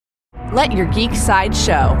Let your geek side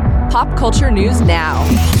show. Pop culture news now.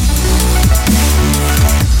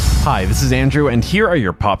 Hi, this is Andrew, and here are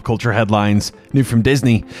your pop culture headlines. New from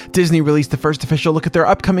Disney. Disney released the first official look at their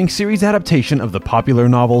upcoming series adaptation of the popular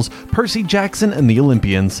novels Percy Jackson and the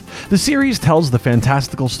Olympians. The series tells the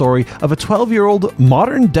fantastical story of a 12-year-old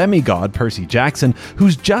modern demigod, Percy Jackson,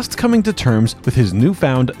 who's just coming to terms with his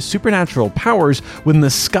newfound supernatural powers when the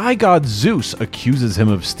sky god Zeus accuses him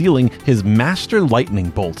of stealing his master lightning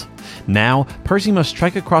bolt. Now, Percy must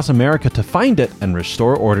trek across America to find it and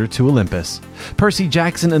restore order to Olympus. Percy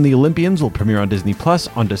Jackson and the Olympians will premiere on Disney Plus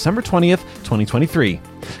on December 20th, 2023.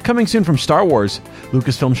 Coming soon from Star Wars,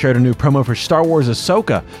 Lucasfilm shared a new promo for Star Wars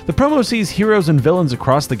Ahsoka. The promo sees heroes and villains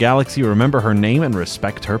across the galaxy remember her name and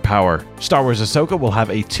respect her power. Star Wars Ahsoka will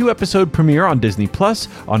have a 2-episode premiere on Disney Plus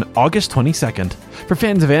on August 22nd. For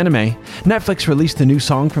fans of anime, Netflix released a new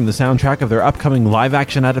song from the soundtrack of their upcoming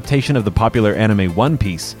live-action adaptation of the popular anime One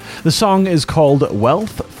Piece. The song is called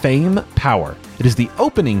Wealth, Fame, Power. It is the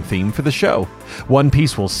opening theme for the show. One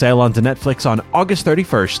Piece will sail onto Netflix on August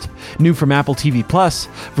 31st. New from Apple TV Plus,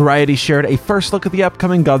 Variety shared a first look at the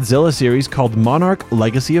upcoming Godzilla series called Monarch: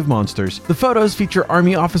 Legacy of Monsters. The photos feature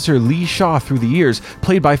Army Officer Lee Shaw through the years,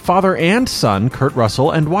 played by father and son Kurt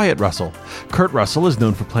Russell and Wyatt Russell. Kurt Russell is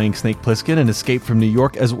known for playing Snake Plissken in Escape from New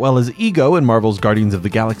York, as well as Ego in Marvel's Guardians of the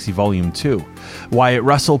Galaxy Volume 2. Wyatt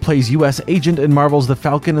Russell plays U.S. Agent in Marvel's The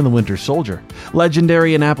Falcon and the Winter Soldier.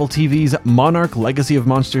 Legendary in Apple TV's Monarch: Legacy of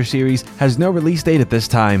Monsters series has no release date at this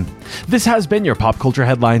time. This has been your Pop Culture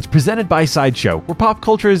Headlines presented by Sideshow, where pop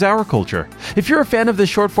culture is our culture. If you're a fan of this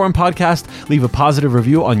short-form podcast, leave a positive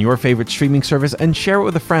review on your favorite streaming service and share it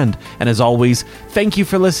with a friend. And as always, thank you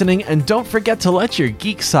for listening, and don't forget to let your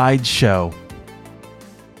geek side show.